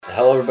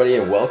Hello, everybody,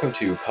 and welcome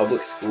to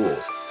Public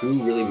Schools.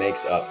 Who really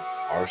makes up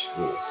our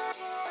schools?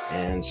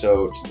 And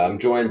so I'm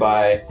joined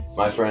by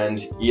my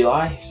friend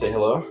Eli. Say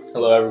hello.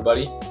 Hello,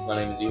 everybody. My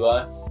name is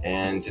Eli.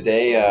 And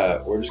today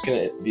we're just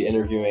going to be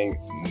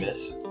interviewing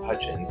Miss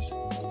Hutchins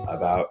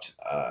about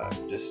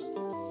just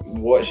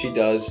what she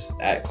does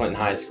at Clinton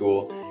High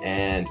School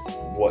and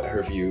what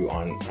her view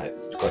on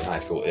Clinton High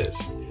School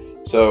is.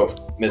 So,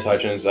 Ms.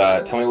 Hutchins,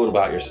 tell me a little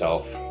about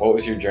yourself. What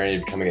was your journey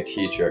to becoming a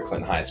teacher at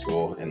Clinton High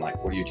School, and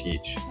what do you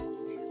teach?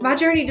 My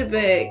journey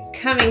to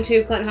coming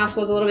to Clinton High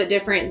School is a little bit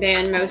different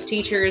than most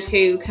teachers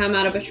who come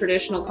out of a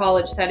traditional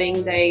college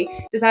setting. They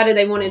decided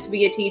they wanted to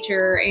be a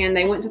teacher and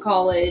they went to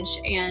college,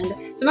 and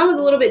so mine was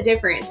a little bit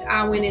different.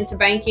 I went into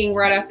banking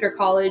right after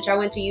college. I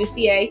went to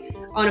UCA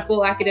on a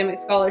full academic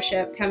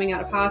scholarship coming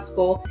out of high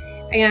school,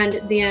 and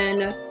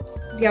then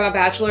got my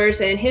bachelor's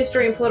in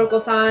history and political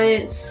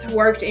science,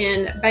 worked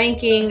in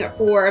banking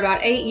for about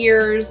 8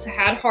 years,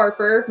 had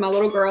Harper, my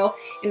little girl,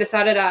 and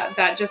decided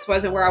that just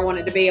wasn't where I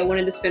wanted to be. I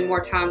wanted to spend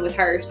more time with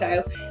her.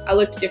 So I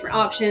looked at different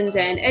options,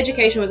 and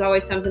education was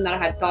always something that I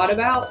had thought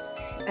about.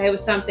 It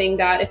was something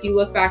that if you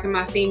look back in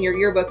my senior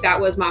yearbook,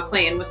 that was my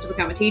plan, was to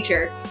become a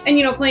teacher.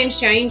 And, plans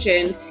change,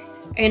 and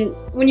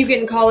when you get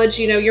in college,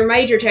 your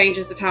major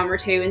changes a time or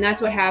two, and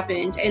that's what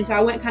happened. And so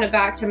I went kind of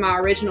back to my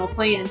original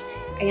plan,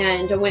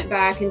 and I went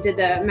back and did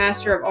the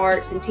Master of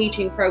Arts in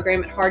Teaching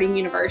program at Harding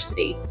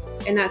University,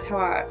 and that's how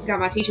I got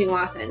my teaching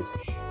license.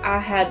 I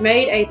had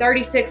made a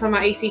 36 on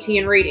my ACT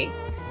in reading,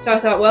 so I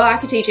thought, well, I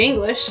could teach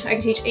English. I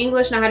and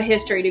I had a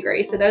history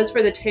degree, so those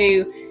were the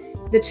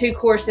two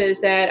courses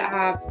that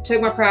I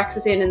took my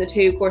praxis in and the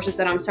two courses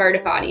that I'm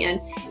certified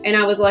in. And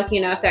I was lucky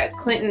enough that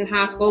Clinton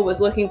High School was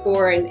looking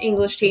for an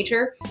English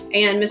teacher,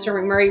 and Mr.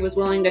 McMurray was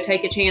willing to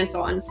take a chance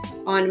on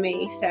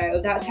me. So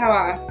that's how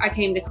I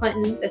came to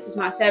Clinton. This is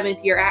my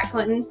 7th year at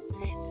Clinton.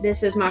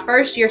 This is my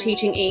first year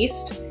teaching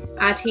EAST.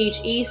 I teach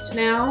EAST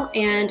now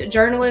and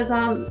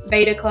journalism,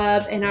 Beta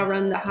Club, and I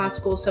run the high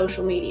school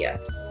social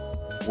media.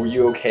 Were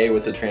you okay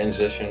with the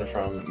transition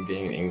from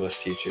being an English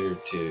teacher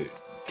to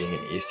being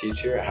an EAST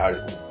teacher? How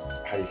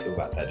do you feel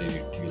about that? Do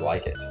you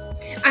like it?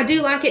 I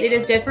do like it. It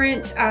is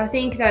different. I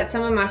think that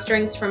some of my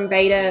strengths from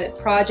Beta,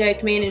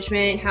 project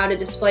management, how to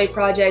display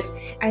projects,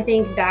 I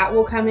think that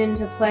will come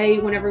into play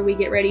whenever we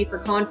get ready for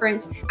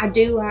conference. I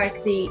do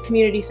like the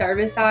community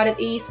service side of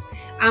EAST.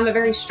 I'm a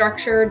very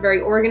structured, very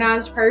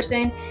organized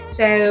person,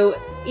 so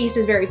EAST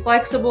is very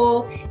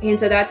flexible, and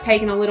so that's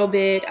taken a little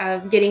bit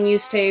of getting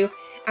used to.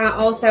 I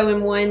also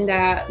am one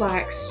that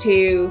likes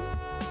to,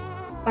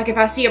 if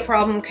I see a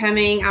problem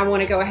coming, I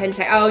want to go ahead and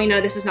say,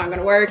 this is not going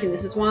to work, and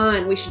this is why,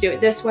 and we should do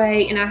it this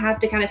way. And I have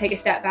to kind of take a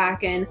step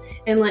back and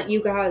let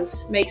you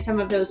guys make some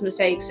of those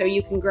mistakes so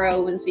you can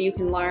grow and so you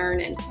can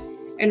learn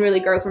and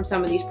really grow from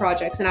some of these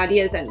projects and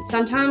ideas. And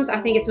sometimes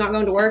I think it's not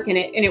going to work, and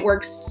it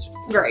works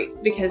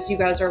great because you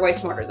guys are way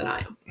smarter than I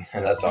am.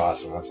 That's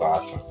awesome. That's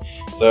awesome.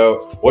 So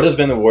what has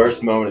been the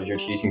worst moment of your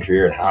teaching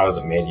career, and how has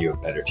it made you a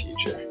better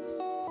teacher?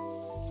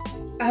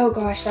 Oh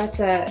gosh, that's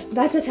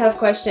a tough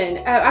question.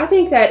 I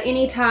think that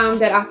any time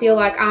that I feel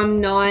like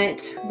I'm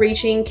not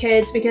reaching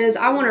kids, because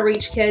I want to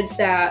reach kids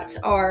that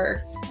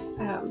are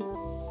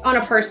on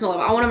a personal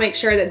level. I want to make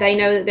sure that they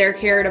know that they're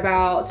cared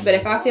about. But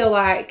if I feel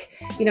like,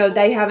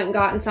 they haven't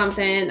gotten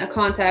something, a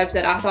concept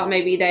that I thought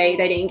maybe they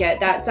didn't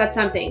get, that's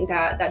something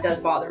that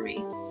does bother me.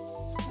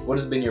 What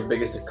has been your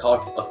biggest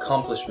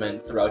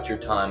accomplishment throughout your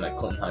time at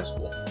Clinton High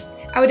School?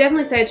 I would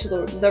definitely say it's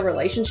the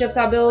relationships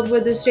I build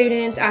with the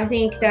students. I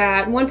think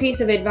that one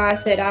piece of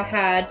advice that I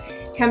had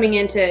coming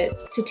into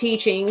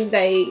teaching,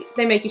 they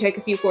make you take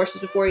a few courses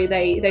before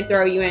they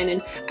throw you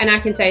in, and I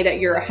can say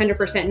that you're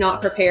 100% not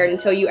prepared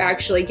until you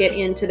actually get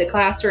into the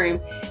classroom.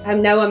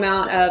 No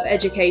amount of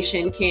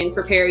education can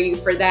prepare you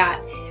for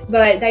that.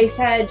 But they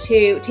said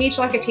to teach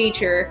like a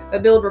teacher,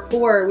 but build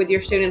rapport with your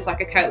students like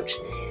a coach.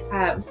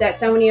 That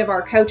so many of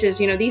our coaches,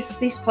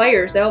 these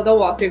players, they'll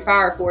walk through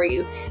fire for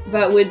you,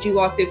 but would you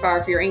walk through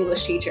fire for your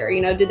English teacher?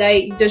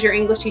 Does your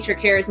English teacher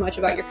care as much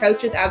about your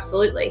coaches?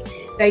 Absolutely.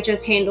 They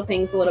just handle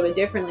things a little bit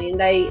differently, and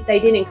they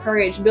did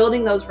encourage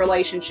building those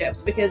relationships,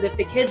 because if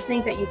the kids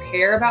think that you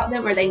care about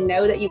them, or they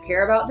know that you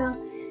care about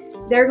them,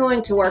 they're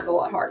going to work a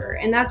lot harder.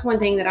 And that's one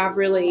thing that I've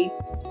really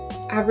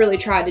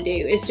tried to do,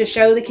 is to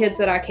show the kids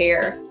that I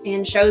care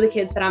and show the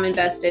kids that I'm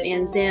invested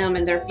in them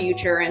and their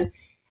future.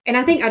 And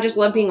I think I just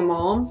love being a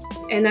mom,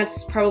 and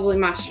that's probably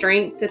my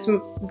strength. That's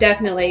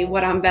definitely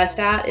what I'm best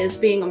at, is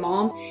being a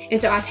mom.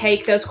 And so I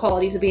take those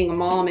qualities of being a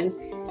mom,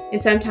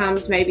 and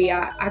sometimes maybe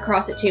I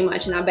cross it too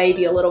much and I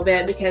baby a little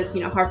bit because,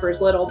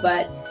 Harper's little,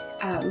 but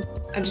I'm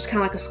just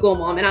kind of like a school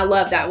mom. And I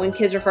love that when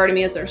kids refer to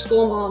me as their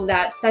school mom.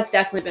 That's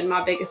definitely been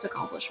my biggest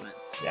accomplishment.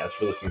 Yeah,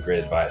 that's really some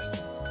great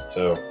advice.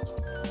 So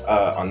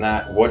on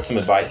that, what's some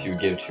advice you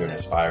would give to an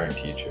aspiring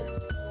teacher?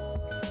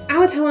 I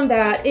would tell them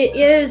that it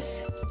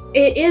is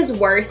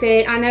worth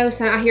it. I know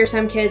I hear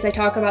some kids, they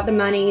talk about the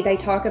money,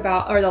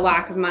 or the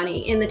lack of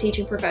money in the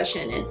teaching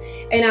profession.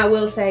 And I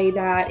will say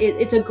that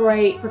it's a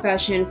great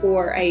profession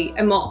for a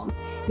mom.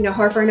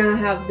 Harper and I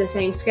have the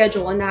same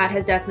schedule, and that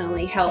has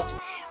definitely helped.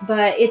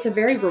 but it's a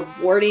very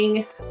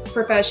rewarding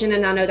profession,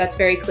 and I know that's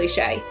very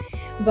cliche,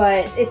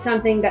 but it's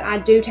something that I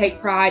do take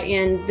pride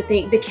in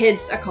the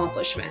kids'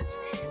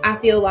 accomplishments. I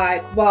feel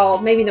like while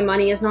maybe the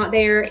money is not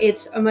there,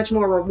 it's a much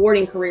more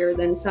rewarding career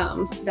than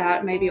some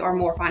that maybe are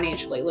more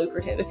financially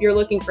lucrative. If you're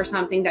looking for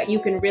something that you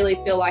can really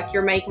feel like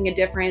you're making a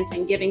difference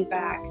and giving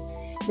back,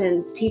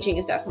 then teaching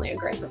is definitely a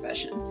great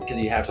profession. Because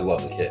you have to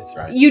love the kids,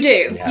 right? You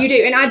do.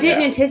 And I didn't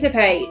Yeah.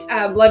 anticipate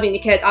loving the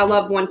kids. I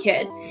loved one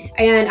kid,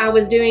 and I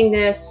was doing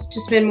this to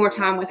spend more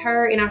time with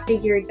her, and I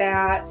figured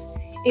that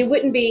it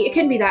couldn't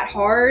be that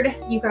hard.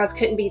 You guys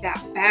couldn't be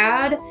that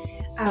bad.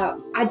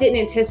 I didn't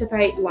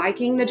anticipate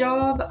liking the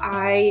job.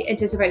 I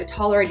anticipated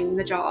tolerating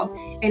the job,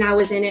 and I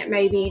was in it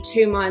maybe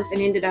 2 months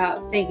and ended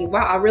up thinking,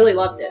 wow, I really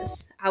love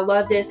this. I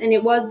love this. And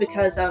it was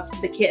because of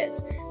the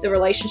kids, the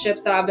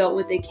relationships that I built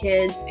with the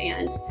kids.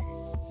 And,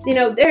 you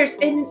know, there's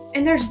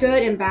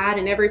good and bad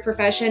in every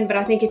profession, but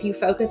I think if you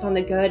focus on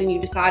the good and you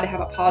decide to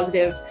have a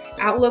positive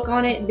outlook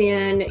on it,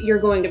 then you're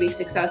going to be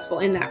successful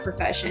in that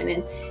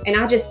profession. And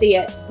I just see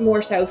it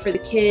more so for the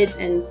kids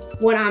and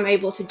what I'm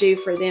able to do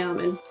for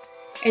them.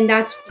 And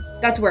that's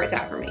where it's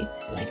at for me.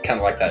 It's kind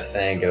of like that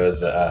saying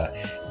goes, I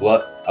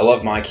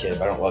love my kid,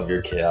 but I don't love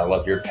your kid. I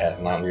love your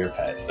pet, not your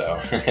pet. So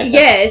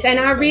yes, and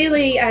I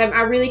really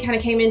kind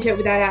of came into it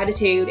with that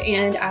attitude,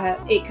 and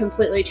it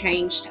completely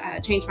changed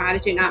my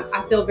attitude. And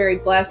I feel very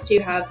blessed to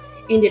have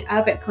ended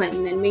up at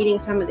Clinton and meeting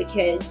some of the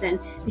kids, and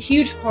the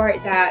huge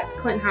part that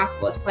Clinton High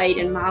School has played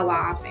in my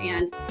life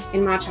and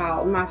in my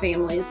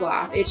family's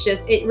life.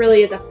 It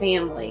really is a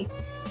family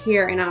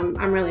here, and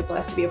I'm really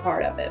blessed to be a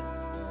part of it.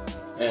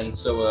 And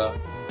so,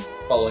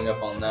 following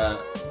up on that,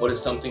 what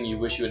is something you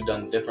wish you had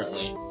done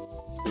differently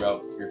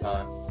throughout your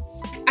time?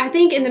 I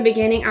think in the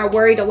beginning I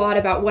worried a lot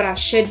about what I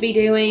should be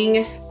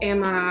doing.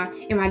 Am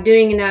I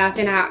doing enough?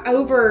 And I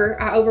over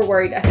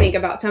worried, I think,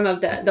 about some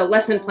of the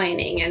lesson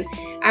planning, and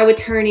I would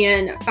turn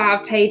in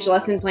 5-page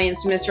lesson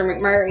plans to Mr.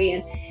 McMurray,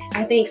 and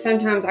I think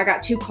sometimes I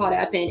got too caught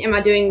up in, am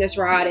I doing this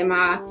right?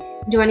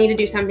 Do I need to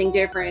do something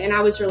different? And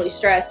I was really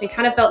stressed and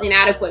kind of felt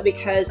inadequate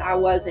because I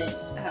wasn't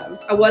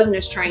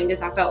as trained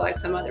as I felt like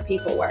some other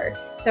people were.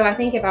 So I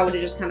think if I would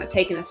have just kind of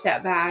taken a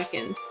step back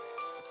and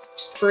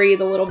just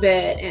breathe a little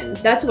bit, and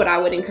that's what I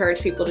would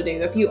encourage people to do.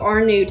 If you are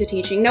new to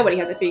teaching, nobody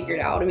has it figured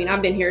out. I mean,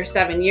 I've been here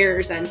 7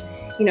 years, and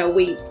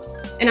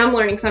I'm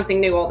learning something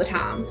new all the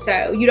time.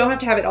 So you don't have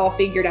to have it all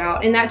figured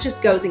out, and that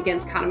just goes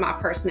against kind of my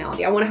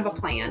personality. I want to have a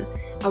plan.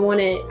 I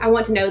want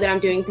to know that I'm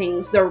doing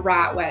things the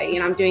right way,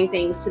 and I'm doing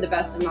things to the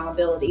best of my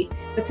ability.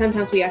 But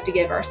sometimes we have to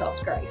give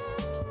ourselves grace.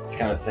 it's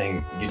kind of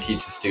thing you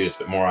teach the students,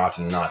 but more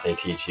often than not, they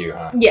teach you,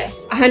 huh?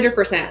 Yes,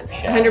 100%.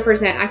 Yeah.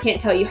 100%. I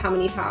can't tell you how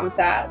many times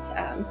that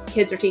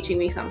kids are teaching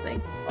me something.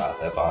 Wow,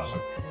 that's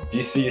awesome. Do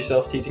you see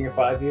yourself teaching in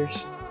 5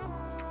 years?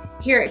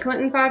 Here at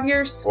Clinton, 5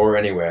 years? Or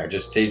anywhere,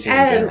 just teaching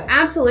in general?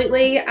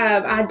 Absolutely.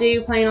 I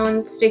do plan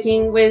on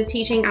sticking with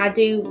teaching. I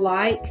do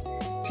like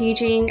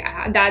teaching.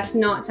 That's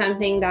not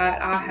something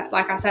that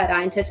like I said,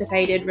 I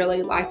anticipated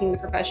really liking the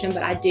profession,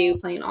 but I do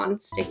plan on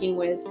sticking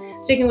with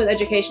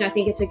education. I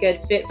think it's a good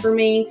fit for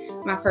me,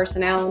 my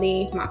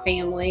personality, my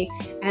family,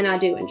 and I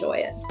do enjoy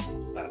it.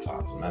 That's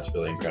awesome. That's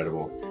really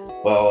incredible.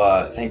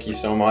 Well, thank you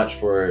so much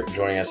for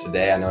joining us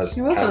today. I know it's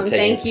You're kind welcome. of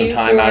taking Thank some you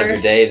time out of for-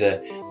 your day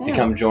to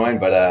come join,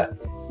 but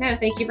No,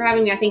 thank you for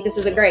having me. I think this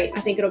is I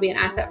think it'll be an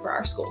asset for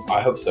our school.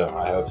 I hope so.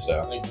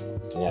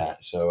 Yeah.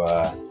 So,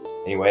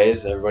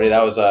 anyways, everybody,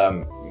 that was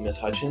Miss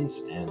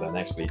Hutchins, and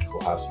next week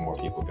we'll have some more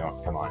people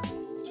come on.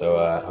 So,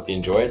 hope you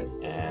enjoyed,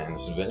 and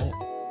this has been it.